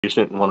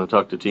Patient and want to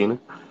talk to Tina?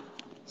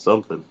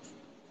 Something.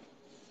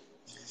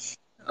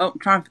 Oh, I'm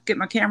trying to get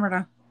my camera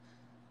to.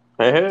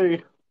 Hey,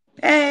 hey.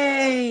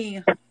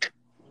 Hey!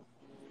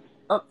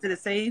 Oh, did it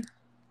save?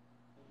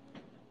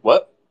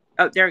 What?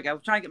 Oh, there we go. I'm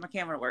trying to get my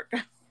camera to work.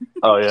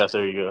 Oh, yeah,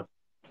 there you go.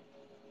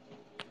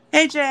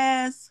 Hey,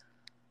 Jess.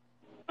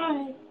 Hi.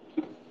 All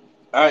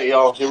right,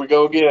 y'all. Here we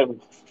go again.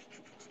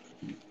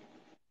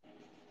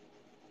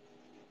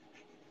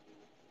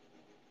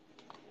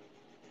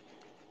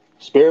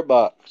 Spirit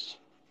box.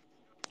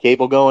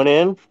 Cable going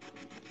in.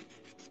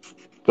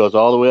 Goes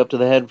all the way up to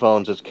the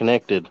headphones. It's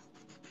connected.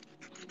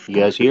 You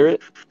guys hear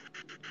it?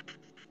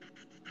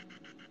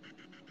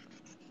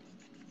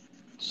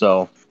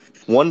 So,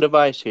 one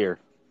device here.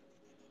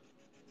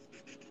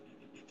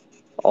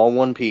 All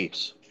one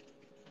piece.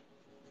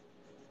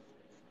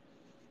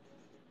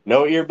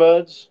 No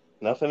earbuds.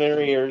 Nothing in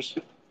her ears.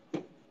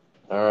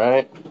 All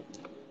right.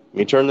 Let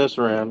me turn this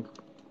around.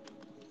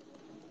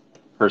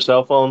 Her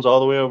cell phone's all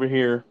the way over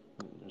here.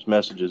 There's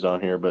messages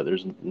on here, but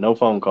there's no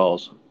phone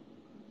calls.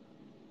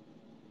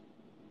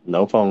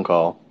 No phone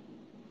call.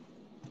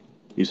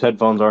 These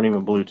headphones aren't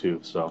even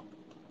Bluetooth, so.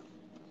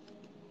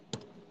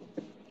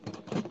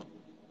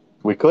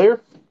 We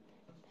clear?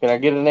 Can I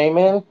get an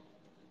amen?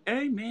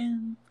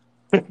 Amen.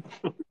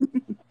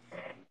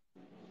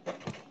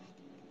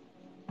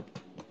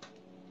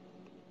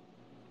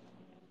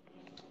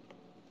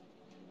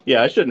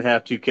 Yeah, I shouldn't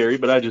have to carry,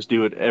 but I just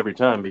do it every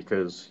time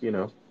because,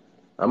 I'm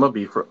gonna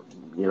be,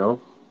 you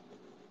know,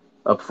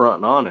 upfront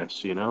and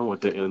honest,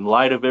 with in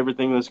light of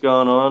everything that's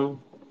gone on,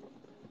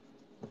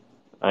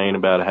 I ain't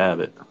about to have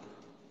it.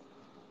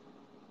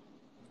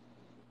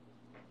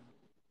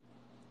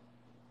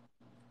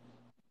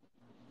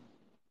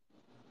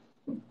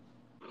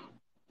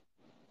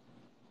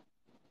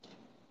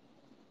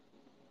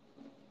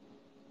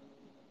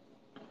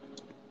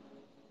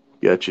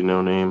 Got you,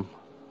 no name.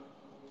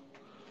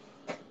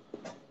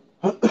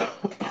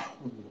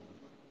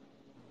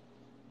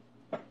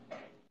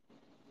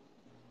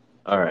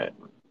 All right.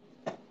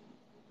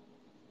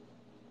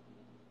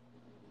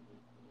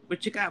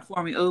 What you got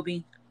for me,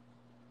 Obi?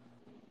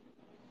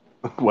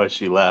 Why is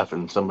she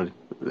laughing?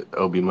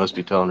 Obi must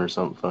be telling her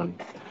something funny.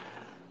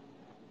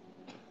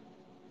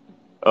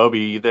 Obi,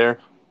 you there?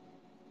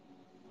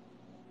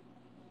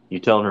 You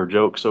telling her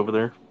jokes over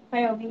there?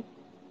 Hi, Obi.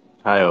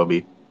 Hi,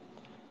 Obi.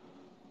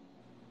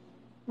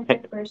 I Hey,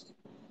 said first.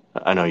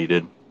 I know you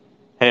did.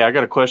 Hey, I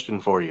got a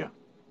question for you.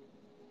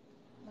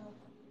 No.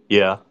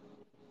 Yeah.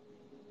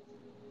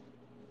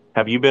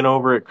 Have you been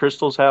over at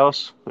Crystal's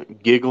house,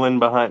 giggling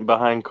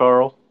behind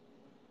Carl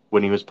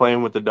when he was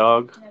playing with the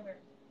dog?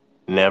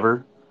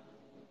 Never.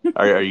 Never.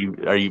 Are you?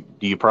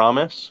 Do you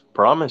promise?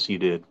 Promise you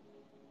did.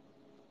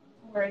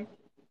 Word.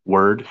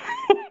 Word.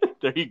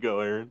 There you go,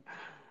 Aaron.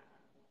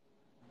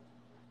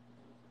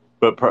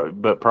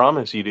 But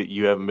promise you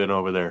you haven't been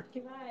over there.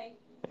 Goodbye.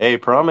 Hey,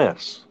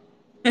 promise.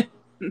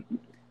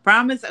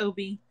 Promise,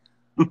 Obi.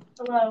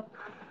 Hello.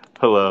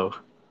 Hello.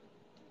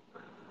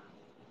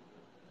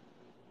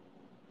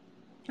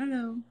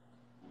 Hello.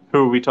 Who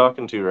are we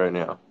talking to right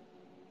now?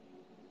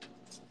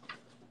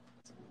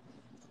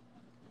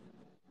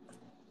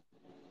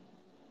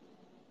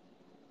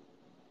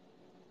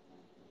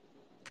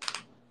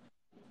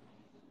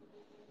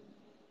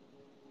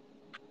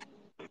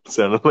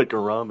 Sounded like a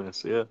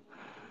Ramis, yeah.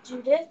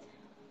 Judith.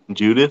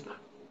 Judith.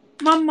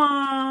 My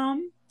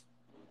mom.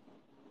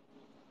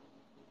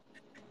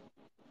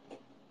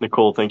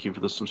 Nicole, thank you for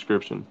the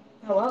subscription.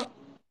 Hello.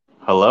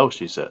 Hello,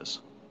 she says.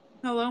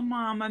 Hello,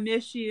 Mom. I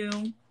miss you.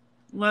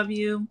 Love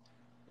you.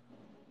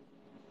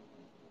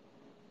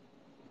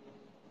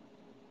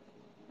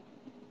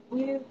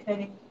 You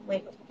couldn't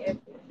wait to get.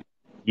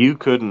 You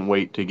couldn't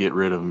wait to get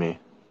rid of me.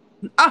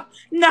 Oh,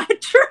 not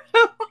true.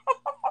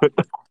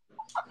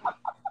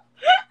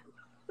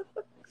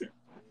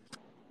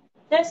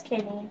 Just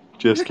kidding.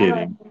 Just I love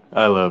kidding. you.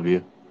 I love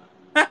you.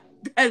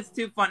 That's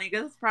too funny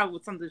because that's probably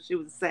something she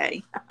would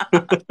say.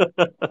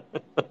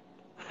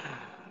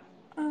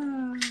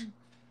 Uh,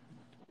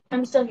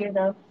 I'm still here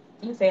though.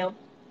 You failed.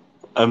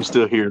 I'm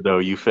still here though.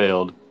 You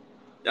failed.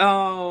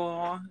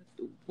 oh,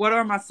 what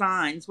are my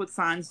signs? What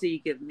signs do you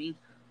give me?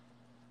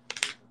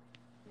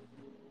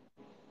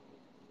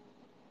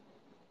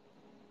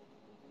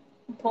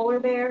 Polar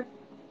bear.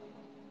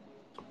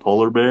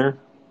 Polar bear,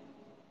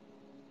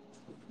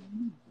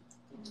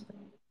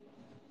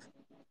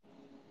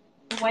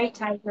 White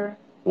tiger.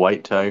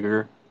 white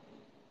tiger,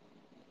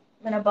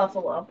 Then a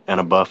buffalo. and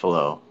a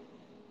buffalo.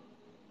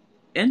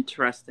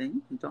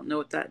 Interesting. Don't know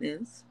what that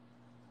is.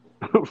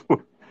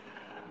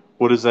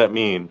 What does that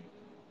mean?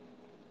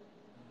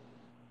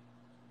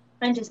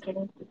 I'm just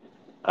kidding.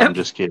 I'm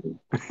just kidding.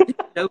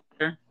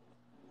 Joker.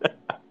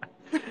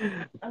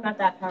 I'm not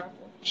that powerful.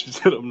 She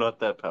said I'm not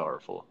that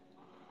powerful.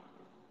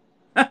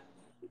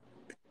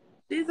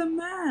 She's a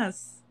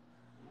mess.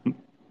 I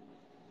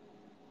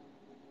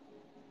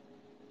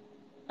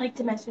like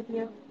to mess with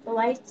you. The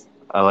lights.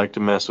 I like to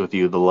mess with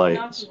you, the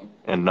lights, Knocking.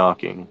 and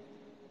knocking.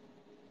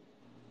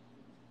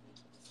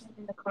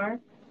 In the car.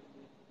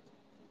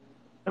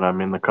 And I'm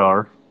in the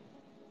car.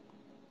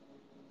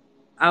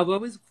 I've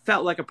always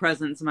felt like a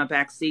presence in my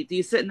back seat. Do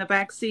you sit in the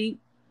back seat?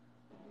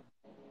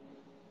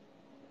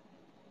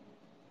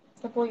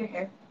 To pull your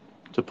hair.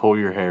 To pull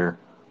your hair.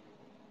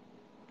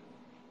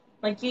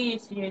 Like you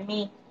used to do to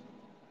me.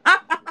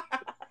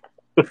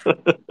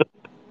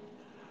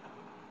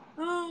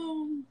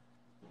 Oh,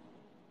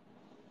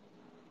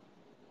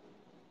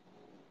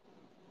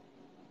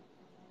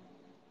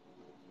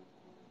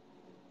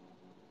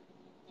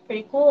 It's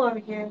pretty cool over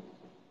here.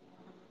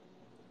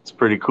 It's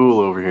pretty cool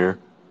over here.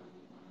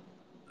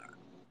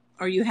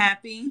 are you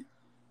happy?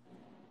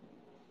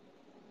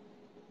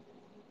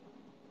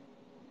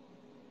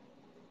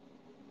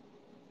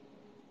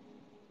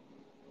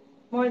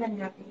 More than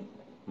happy.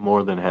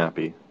 More than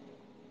happy.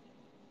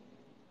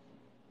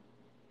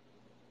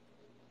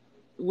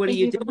 What are Thank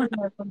you you for doing?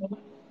 being there for me.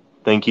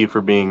 Thank you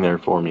for being there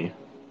for me.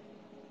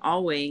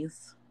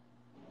 Always.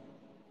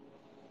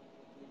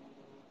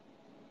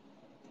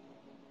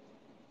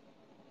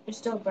 You're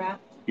still a brat.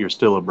 You're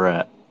still a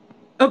brat.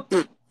 Oh,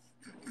 pfft.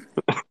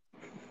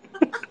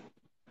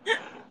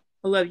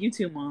 I love you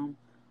too, Mom.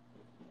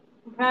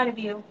 I'm proud of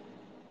you.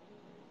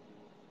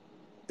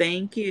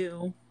 Thank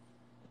you.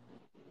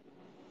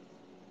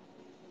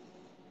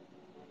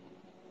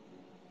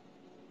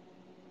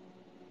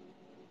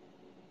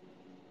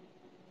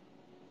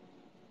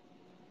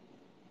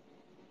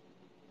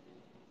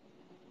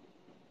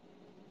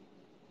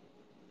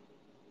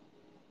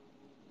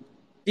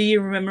 Do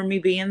you remember me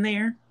being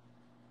there?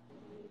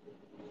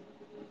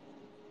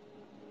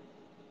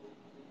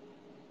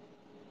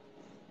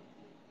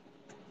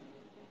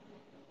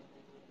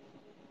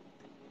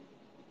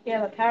 You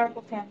have a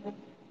powerful family.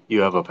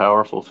 You have a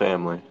powerful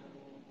family.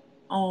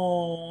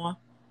 Oh,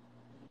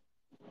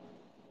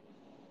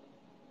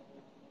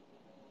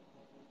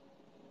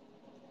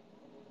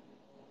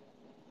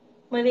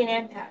 Living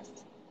and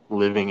past.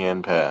 Living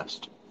and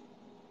past.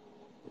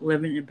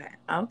 living in back.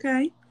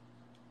 Okay.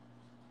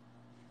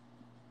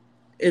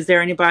 Is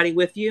there anybody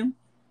with you?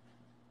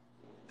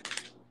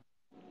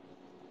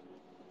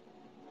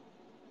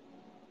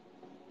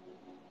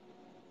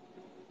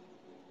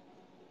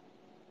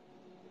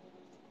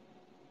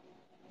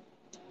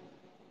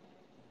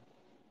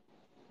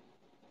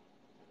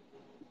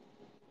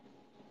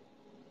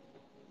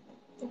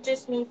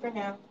 Just me for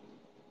now.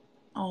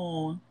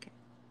 Oh, okay.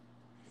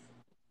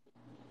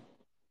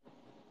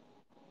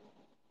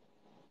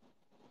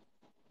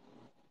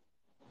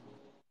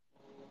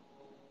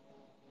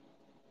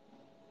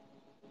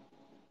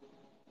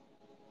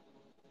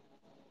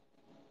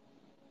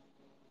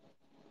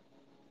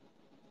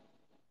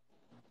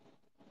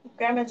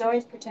 Grandma's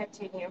always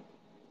protecting you.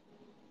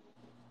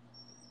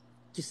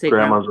 Did you say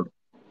grandma? Grandma's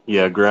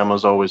Yeah,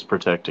 grandma's always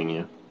protecting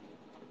you.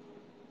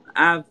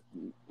 I've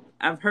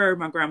I've heard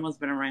my grandma's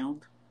been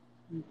around.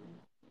 Mhm.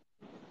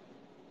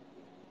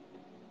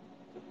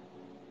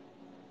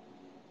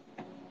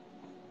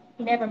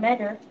 You never met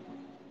her.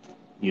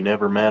 You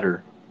never met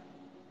her.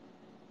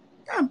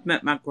 I've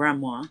met my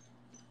grandma,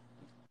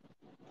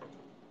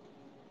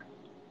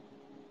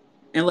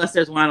 unless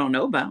there's one I don't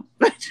know about.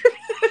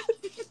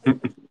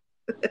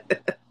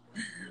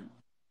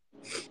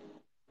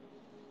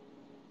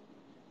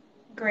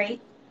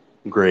 Great.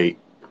 Great.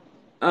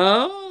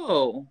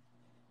 Oh,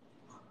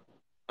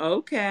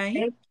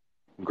 okay.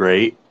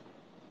 Great.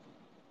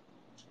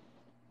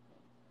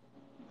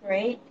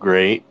 Great. Great.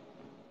 Great.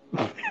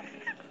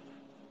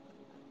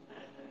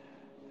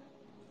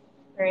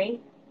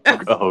 Great.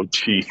 Oh,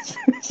 jeez.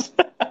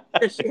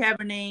 Does she have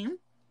a name?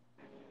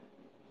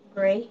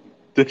 Great.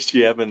 Does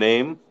she have a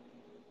name?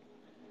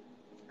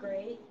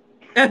 Great.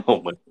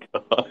 Oh my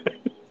god.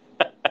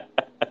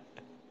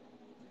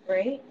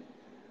 Great.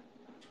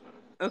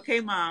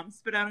 Okay, Mom,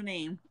 spit out a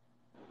name.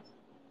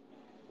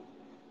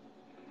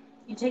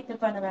 You take the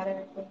fun out of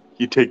everything.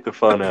 You take the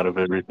fun out of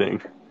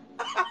everything.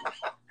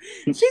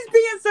 She's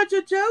being such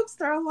a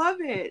jokester. I love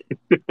it.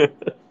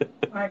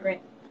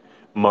 Margaret.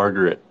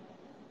 Margaret.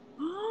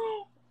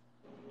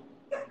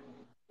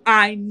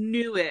 I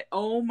knew it.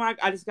 Oh my!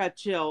 I just got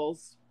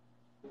chills.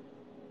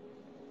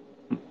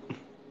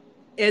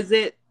 Is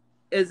it?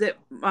 Is it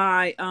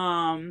my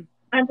I'm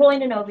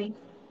pulling an Obi.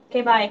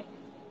 Okay, bye.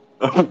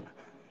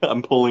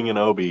 I'm pulling an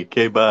Obi.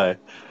 Okay, bye.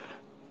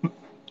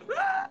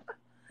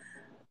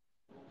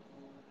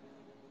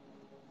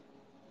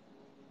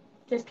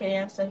 Just kidding.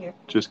 I'm still here.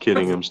 Just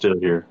kidding. I'm still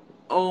here.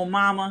 Oh,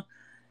 Mama?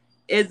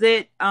 Is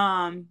it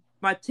my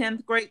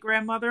 10th great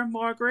grandmother,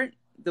 Margaret,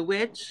 the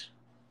witch?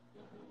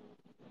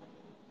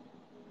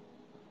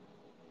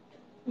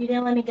 You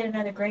didn't let me get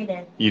another grade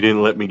in. You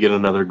didn't let me get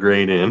another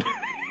grade in.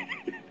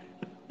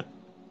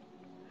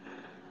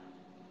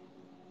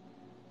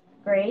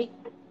 Great.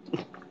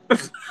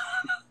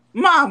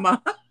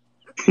 Mama.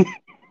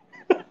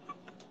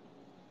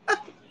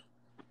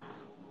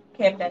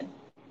 Okay, I'm done.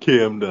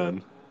 Okay, I'm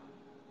done.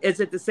 Is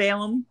it the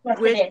Salem Yes,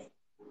 it witch? is.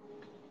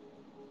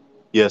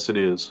 Yes, it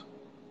is.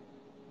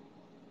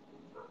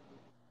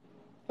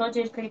 Told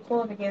you it's pretty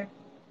cool over here.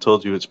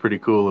 Told you it's pretty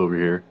cool over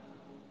here.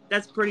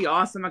 That's pretty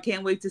awesome. I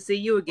can't wait to see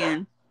you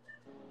again.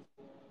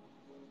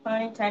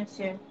 Anytime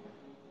soon.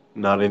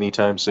 Not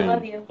anytime soon. I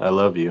love you. I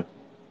love you.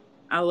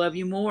 I love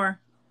you more.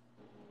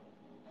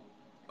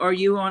 Are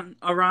you on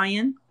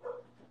Orion?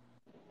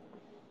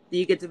 Do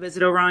you get to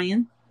visit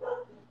Orion?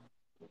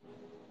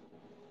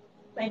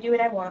 I do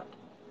what I want.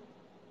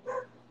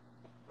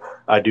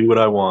 I do what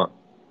I want.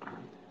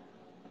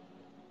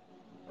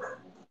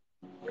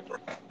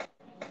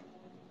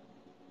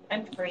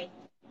 I'm free.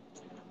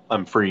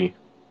 I'm free.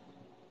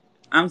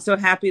 I'm so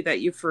happy that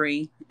you're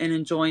free and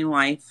enjoying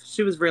life.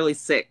 She was really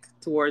sick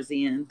towards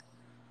the end.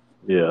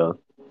 Yeah.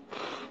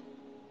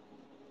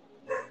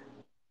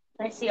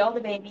 I see all the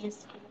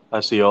babies. I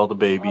see all the All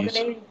the babies.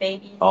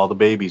 babies. All the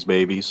babies,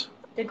 babies.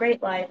 It's a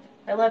great life.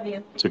 I love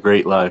you. It's a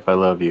great life. I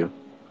love you.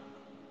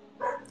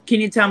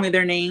 Can you tell me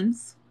their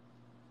names?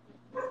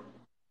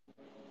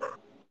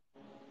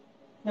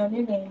 No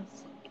new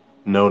names.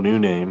 No new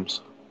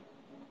names.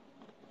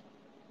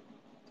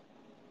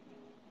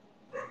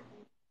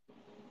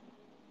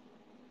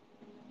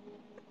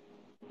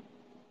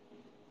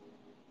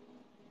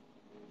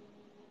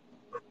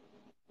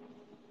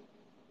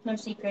 No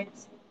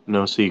secrets.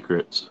 No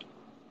secrets.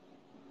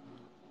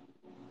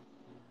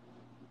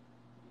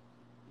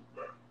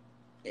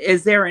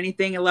 Is there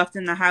anything left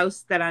in the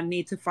house that I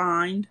need to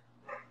find?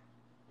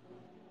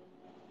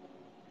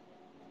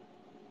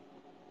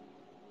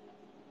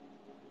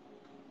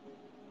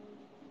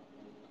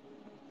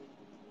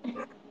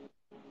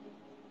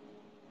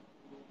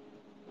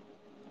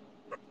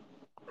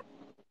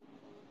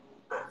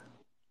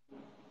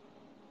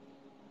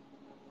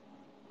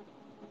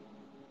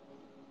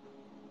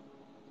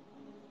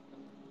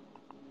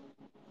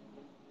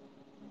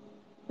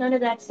 None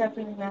of that stuff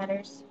really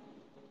matters.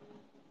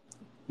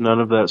 None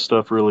of that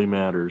stuff really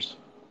matters.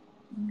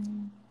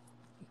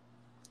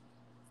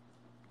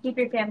 Keep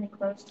your family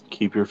close.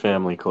 Keep your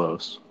family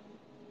close.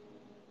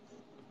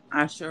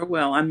 I sure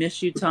will. I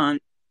miss you tons.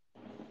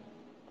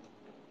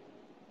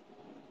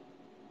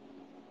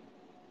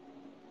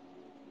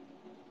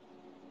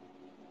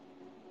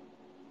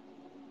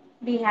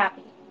 Be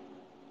happy.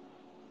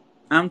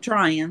 I'm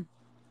trying.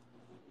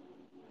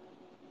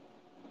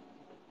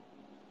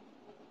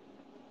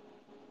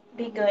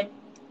 Be good.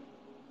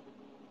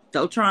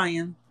 Still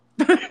trying.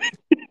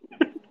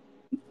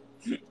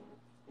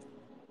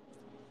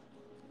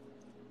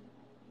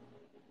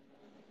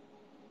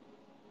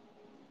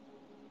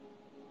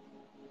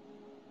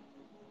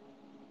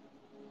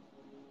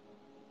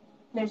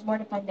 There's more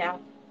to find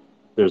out.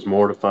 There's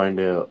more to find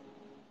out.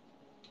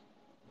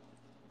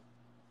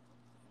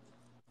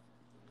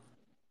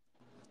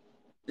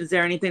 Is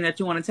there anything that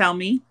you want to tell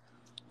me?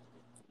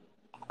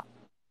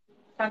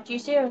 Talk to you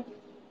soon.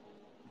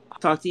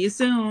 Talk to you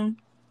soon.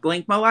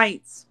 Blink my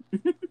lights.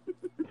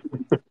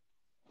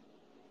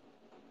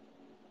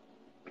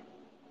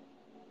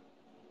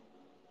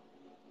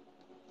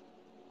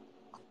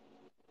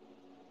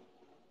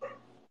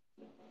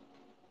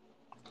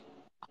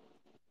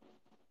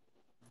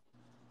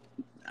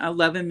 I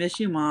love and miss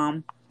you,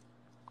 Mom.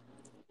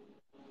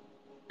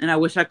 And I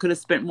wish I could have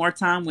spent more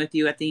time with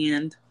you at the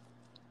end.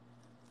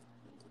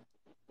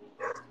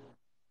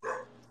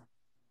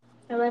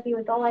 I love you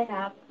with all I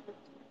have.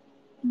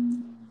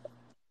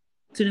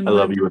 To the I moon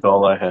love and you with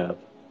all I have.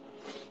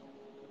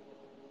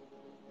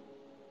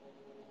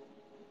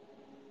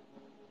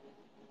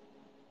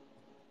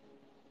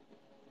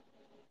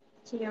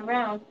 See you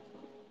around.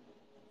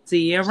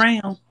 see you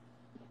around.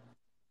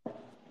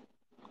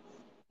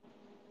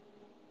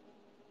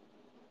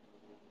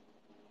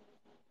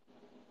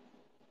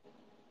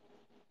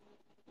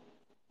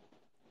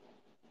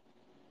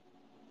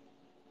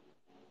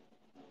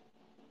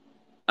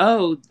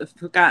 Oh, I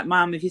forgot,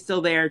 Mom, if you're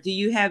still there. Do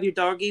you have your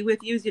doggy with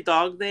you? Is your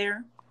dog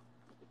there?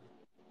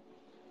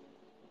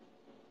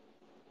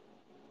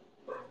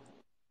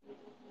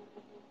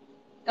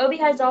 Obi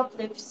has all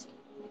floofs.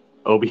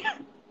 Obi,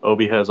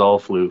 Obi has all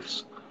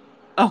floofs.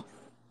 Oh,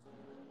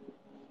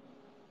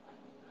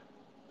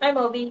 I'm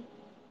Obi.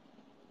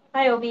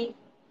 Hi, Obi.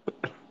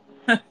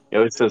 He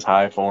always says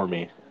hi for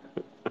me.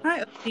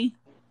 hi, Obi.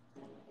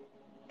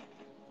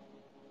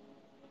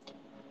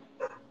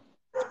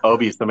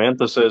 Obi,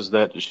 Samantha says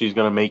that she's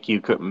gonna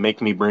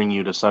make me bring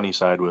you to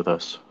Sunnyside with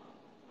us.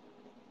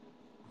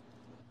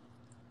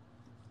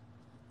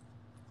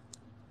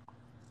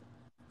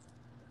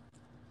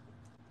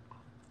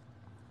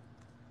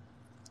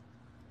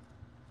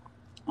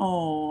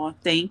 Oh,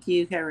 thank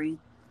you, Harry.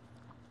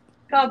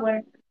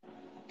 Cobbler.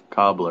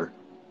 Cobbler.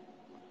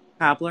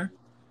 Cobbler.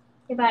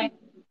 Goodbye.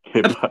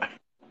 Goodbye.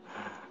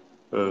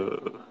 Uh,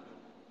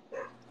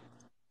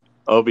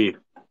 Obi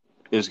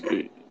is.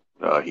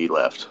 He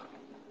left.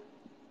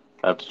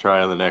 I have to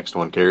try on the next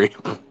one, Carrie.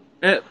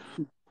 Uh,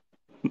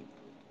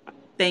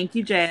 thank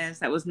you, Jazz.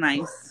 That was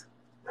nice.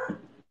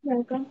 You're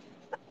welcome.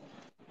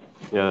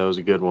 Yeah, that was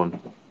a good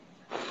one.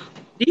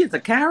 She is a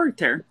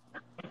character.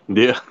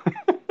 Yeah.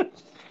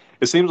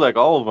 It seems like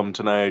all of them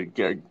tonight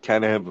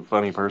kind of have a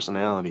funny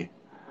personality.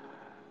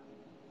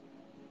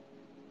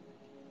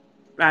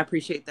 I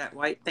appreciate that,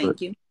 White. But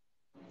Thank you.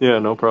 yeah,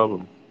 no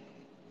problem.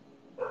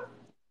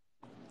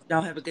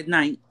 Y'all have a good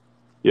night.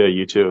 Yeah,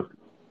 you too.